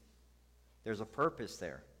reason. There's a purpose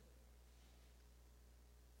there.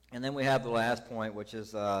 And then we have the last point, which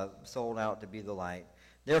is sold out to be the light.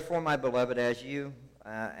 Therefore, my beloved, as you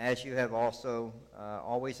have also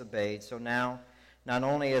always obeyed, so now, not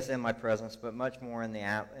only as in my presence, but much more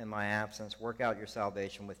in my absence, work out your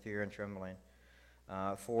salvation with fear and trembling.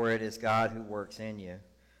 For it is God who works in you,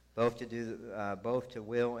 both to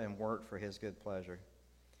will and work for his good pleasure.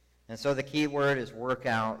 And so the key word is work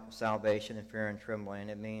out salvation in fear and trembling.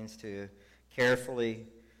 It means to carefully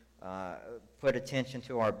put attention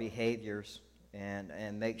to our behaviors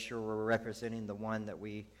and make sure we're representing the one that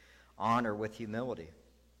we honor with humility.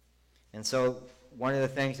 And so one of the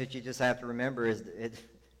things that you just have to remember is,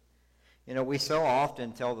 we so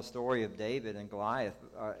often tell the story of David and Goliath,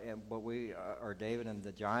 or David and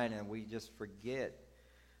the giant, and we just forget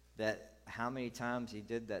that how many times he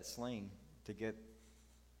did that sling to get,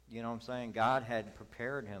 God had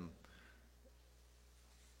prepared him,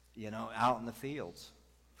 out in the fields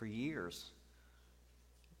for years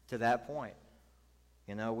to that point.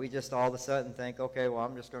 We just all of a sudden think, okay, well,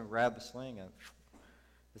 I'm just going to grab the sling. And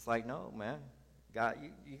it's like, no, man. God,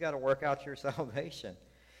 you got to work out your salvation.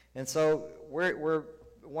 And so we're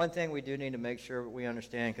one thing we do need to make sure we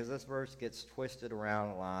understand, because this verse gets twisted around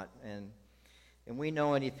a lot. And we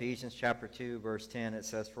know in Ephesians chapter 2, verse 10, it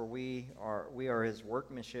says, for we are his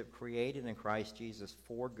workmanship created in Christ Jesus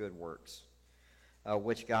for good works,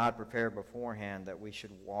 which God prepared beforehand that we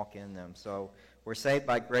should walk in them. So we're saved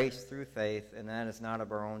by grace through faith, and that is not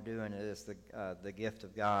of our own doing. It is the gift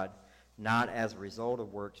of God, not as a result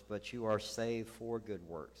of works, but you are saved for good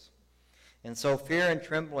works. And so fear and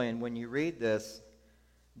trembling, when you read this,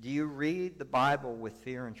 do you read the Bible with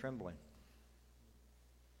fear and trembling?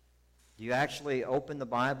 Do you actually open the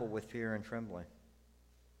Bible with fear and trembling?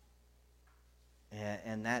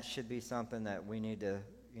 And that should be something that we need to,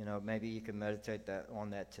 maybe you can meditate on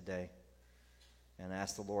that today and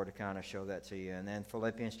ask the Lord to kind of show that to you. And then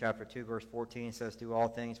Philippians chapter 2, verse 14 says, do all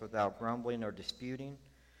things without grumbling or disputing.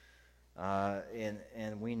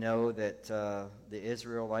 And we know that the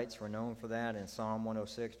Israelites were known for that in Psalm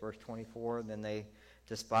 106, verse 24. Then they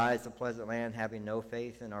despised the pleasant land, having no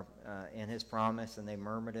faith in his promise, and they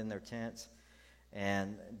murmured in their tents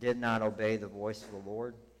and did not obey the voice of the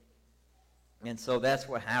Lord. And so that's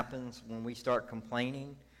what happens when we start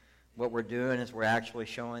complaining. What we're doing is we're actually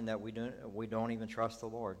showing that we don't even trust the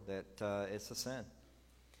Lord, that it's a sin.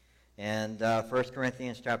 And 1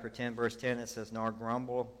 Corinthians chapter 10, verse 10, it says, nor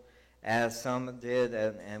grumble as some did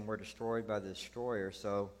and were destroyed by the destroyer.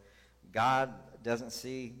 So God doesn't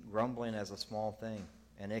see grumbling as a small thing,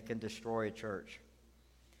 and it can destroy a church.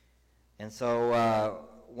 And so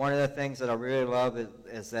one of the things that I really love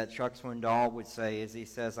is that Chuck Swindoll would say, is he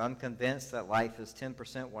says, I'm convinced that life is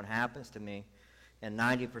 10% what happens to me and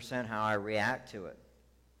 90% how I react to it.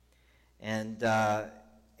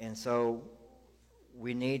 And so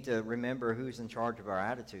we need to remember who's in charge of our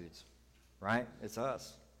attitudes, right? It's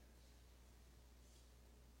us.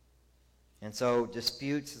 And so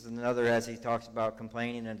disputes is another, as he talks about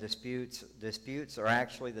complaining and disputes. Disputes are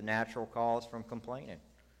actually the natural cause from complaining.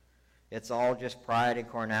 It's all just pride and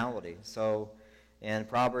carnality. So in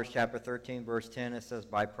Proverbs chapter 13, verse 10, it says,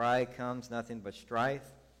 by pride comes nothing but strife.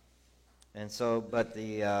 And so, but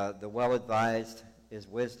the well-advised is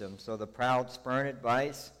wisdom. So the proud spurn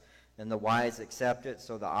advice, and the wise accept it.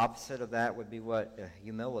 So the opposite of that would be what?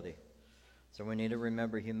 Humility. So we need to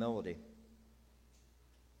remember humility.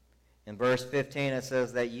 In verse 15, it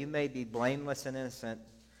says that you may be blameless and innocent,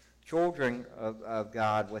 children of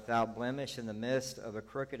God, without blemish in the midst of a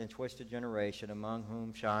crooked and twisted generation, among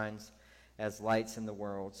whom shines as lights in the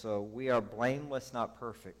world. So we are blameless, not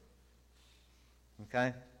perfect.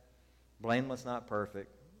 Okay? Blameless, not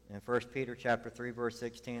perfect. In 1 Peter chapter 3, verse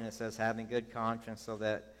 16, it says, having good conscience, so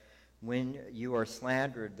that when you are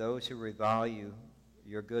slandered, those who revile you,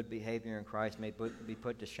 your good behavior in Christ may be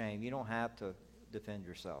put to shame. You don't have to defend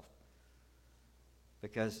yourself,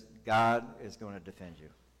 because God is going to defend you.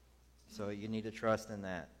 So you need to trust in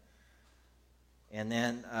that. And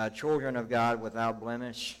then children of God without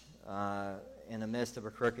blemish, in the midst of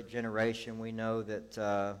a crooked generation, we know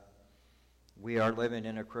that we are living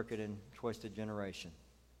in a crooked and twisted generation.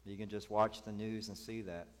 You can just watch the news and see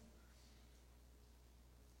that.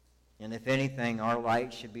 And if anything, our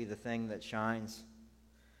light should be the thing that shines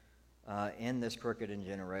in this crooked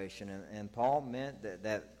generation. And Paul meant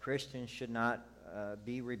that Christians should not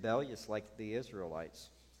be rebellious like the Israelites.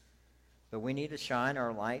 But we need to shine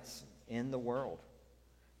our lights in the world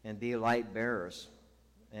and be light bearers.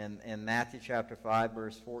 And in Matthew chapter 5,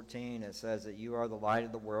 verse 14, it says that you are the light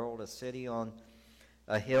of the world. A city on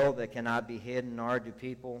a hill that cannot be hidden, nor do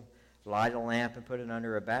people light a lamp and put it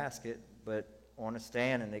under a basket, but on a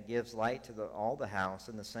stand, and it gives light to all the house.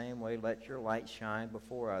 In the same way, let your light shine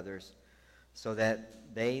before others, so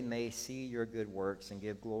that they may see your good works and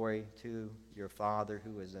give glory to your Father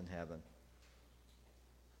who is in heaven.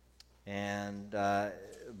 And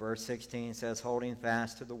verse 16 says, holding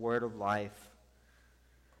fast to the word of life,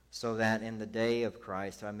 so that in the day of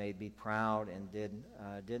Christ I may be proud and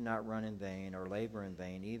did not run in vain or labor in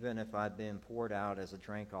vain, even if I've been poured out as a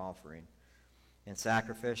drink offering. And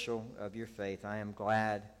sacrificial of your faith, I am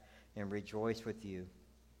glad and rejoice with you.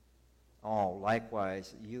 All,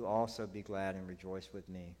 likewise, you also be glad and rejoice with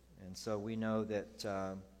me. And so we know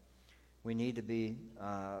that we need to be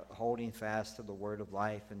holding fast to the word of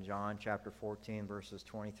life. In John chapter 14, verses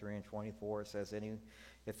 23 and 24, it says,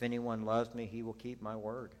 if anyone loves me, he will keep my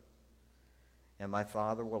word. And my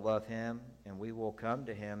Father will love him, and we will come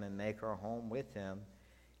to him and make our home with him.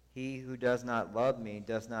 He who does not love me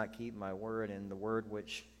does not keep my word, and the word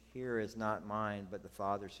which here is not mine, but the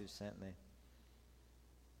Father's who sent me.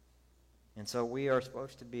 And so we are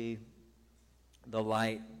supposed to be the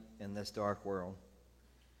light in this dark world.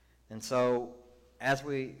 And so as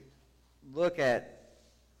we look at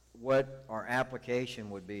what our application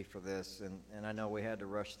would be for this, and I know we had to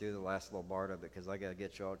rush through the last little part of it because I got to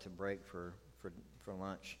get y'all to break for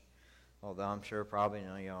lunch. Although I'm sure probably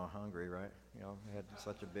y'all are hungry, right? We had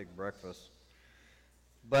such a big breakfast.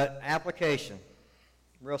 But application,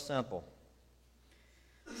 real simple.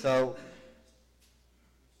 So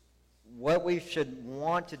what we should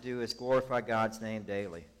want to do is glorify God's name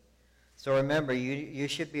daily. So remember, you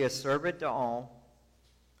should be a servant to all,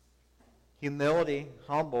 humility,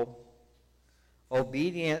 humble,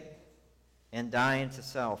 obedient, and dying to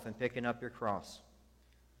self and picking up your cross.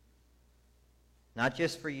 Not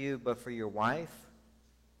just for you, but for your wife,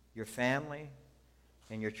 your family,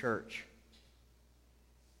 and your church.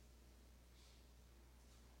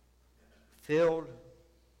 Filled,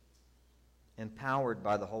 empowered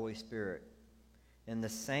by the Holy Spirit, in the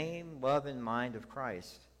same love and mind of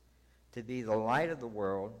Christ, to be the light of the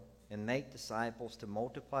world and make disciples to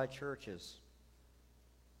multiply churches.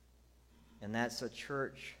 And that's a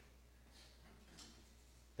church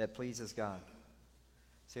that pleases God.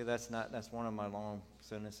 See, that's one of my long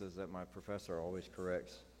sentences that my professor always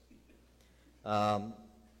corrects. I'm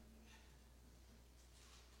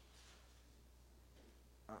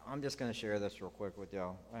just going to share this real quick with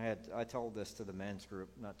y'all. I told this to the men's group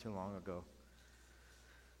not too long ago.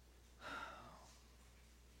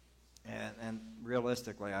 And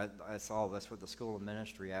realistically, I saw this with the School of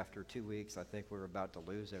Ministry. After 2 weeks, I think we were about to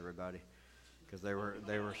lose everybody because they were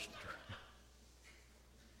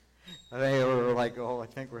I think they were like, I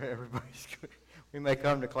think everybody's good. We may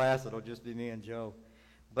come to class, it'll just be me and Joe.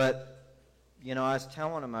 But, I was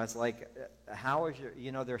telling them, I was like, how is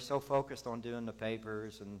your, they're so focused on doing the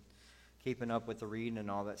papers and keeping up with the reading and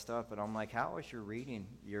all that stuff, but I'm like, how is your reading,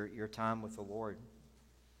 your time with the Lord?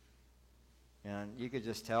 And you could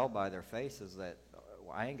just tell by their faces that,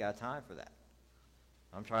 I ain't got time for that.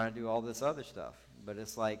 I'm trying to do all this other stuff. But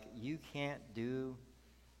it's like, you can't do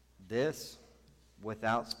this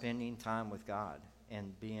without spending time with God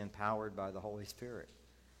and being empowered by the Holy Spirit.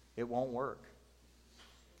 It won't work.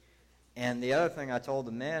 And the other thing I told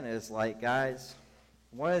the men is like, guys,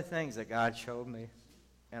 one of the things that God showed me,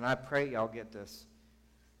 and I pray y'all get this,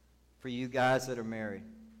 for you guys that are married,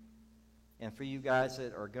 and for you guys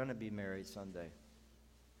that are going to be married someday,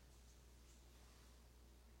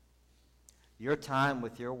 your time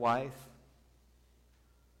with your wife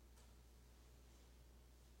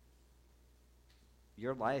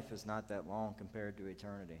your life is not that long compared to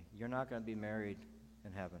eternity. You're not going to be married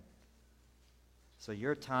in heaven. So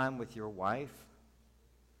your time with your wife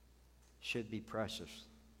should be precious.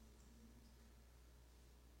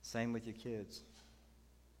 Same with your kids.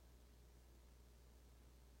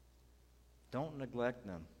 Don't neglect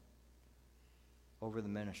them over the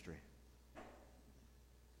ministry.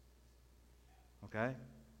 Okay?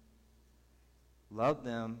 Love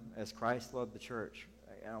them as Christ loved the church.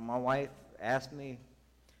 My wife asked me,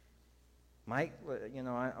 Mike,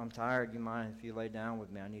 I'm tired. You mind if you lay down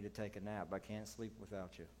with me? I need to take a nap. I can't sleep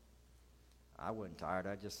without you. I wasn't tired.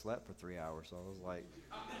 I just slept for 3 hours. So I was like...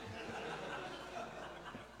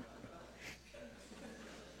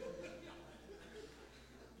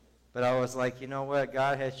 But I was like, you know what?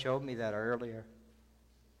 God had showed me that earlier.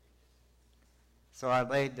 So I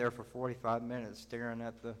laid there for 45 minutes staring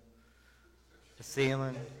at the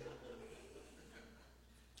ceiling.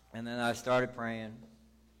 And then I started praying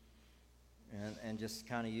and just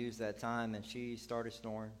kind of used that time. And she started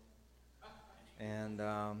snoring. And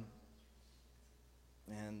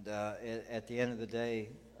And at the end of the day,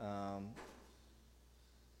 I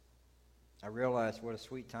realized what a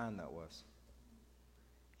sweet time that was.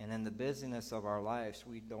 And in the busyness of our lives,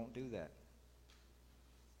 we don't do that.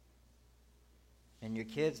 And your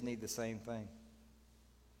kids need the same thing.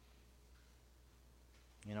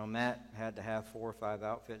 You know, Matt had to have 4 or 5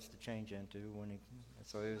 outfits to change into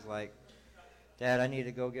so he was like, Dad, I need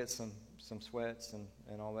to go get some sweats and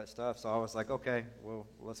all that stuff. So I was like, okay, well,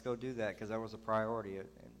 let's go do that, because that was a priority.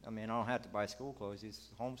 I mean, I don't have to buy school clothes. He's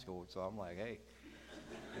homeschooled, so I'm like, hey,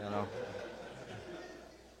 you know.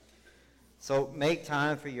 So make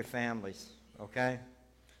time for your families, okay?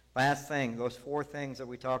 Last thing, those 4 things that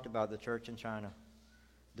we talked about, the church in China.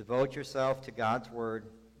 Devote yourself to God's word.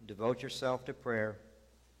 Devote yourself to prayer.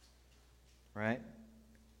 Right?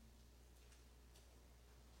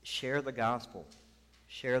 Share the gospel.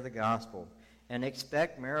 Share the gospel. And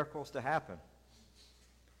expect miracles to happen.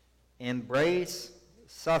 Embrace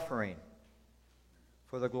suffering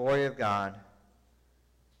for the glory of God.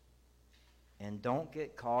 And don't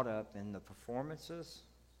get caught up in the performances,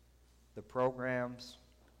 the programs,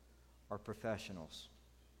 or professionals.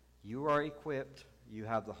 You are equipped. You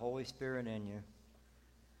have the Holy Spirit in you.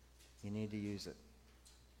 You need to use it.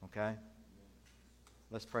 Okay?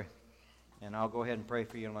 Let's pray. And I'll go ahead and pray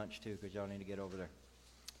for your lunch too, because y'all need to get over there.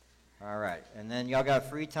 All right. And then y'all got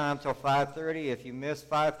free time till 5:30. If you miss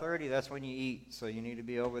 5:30, that's when you eat. So you need to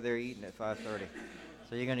be over there eating at 5:30.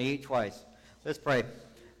 So you're going to eat twice. Let's pray.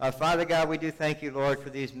 Father God, we do thank you, Lord, for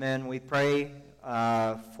these men. We pray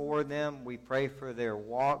for them. We pray for their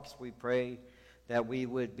walks. We pray that we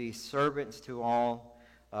would be servants to all,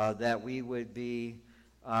 that we would be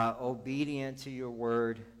obedient to your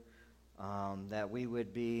word, that we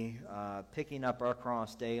would be picking up our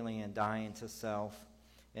cross daily and dying to self.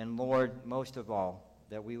 And Lord, most of all,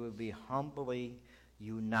 that we would be humbly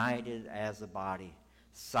united as a body,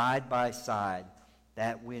 side by side,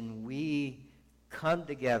 that when we come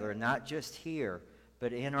together, not just here,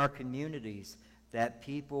 but in our communities, that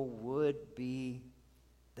people would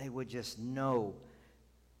just know,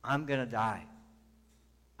 I'm going to die.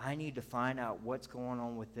 I need to find out what's going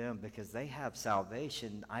on with them, because they have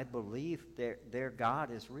salvation. I believe their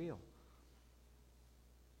God is real.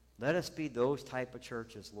 Let us be those type of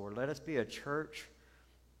churches, Lord. Let us be a church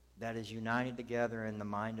that is united together in the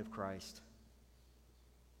mind of Christ.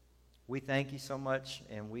 We thank you so much,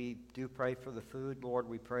 and we do pray for the food, Lord.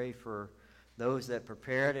 We pray for those that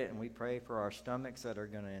prepared it, and we pray for our stomachs that are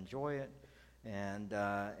going to enjoy it. And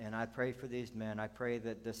I pray for these men. I pray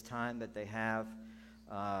that this time that they have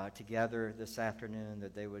together this afternoon,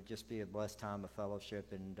 that they would just be a blessed time of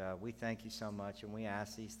fellowship. And we thank you so much, and we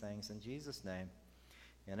ask these things in Jesus' name.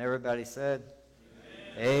 And everybody said,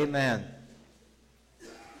 Amen.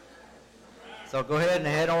 So go ahead and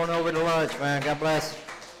head on over to lunch, man. God bless.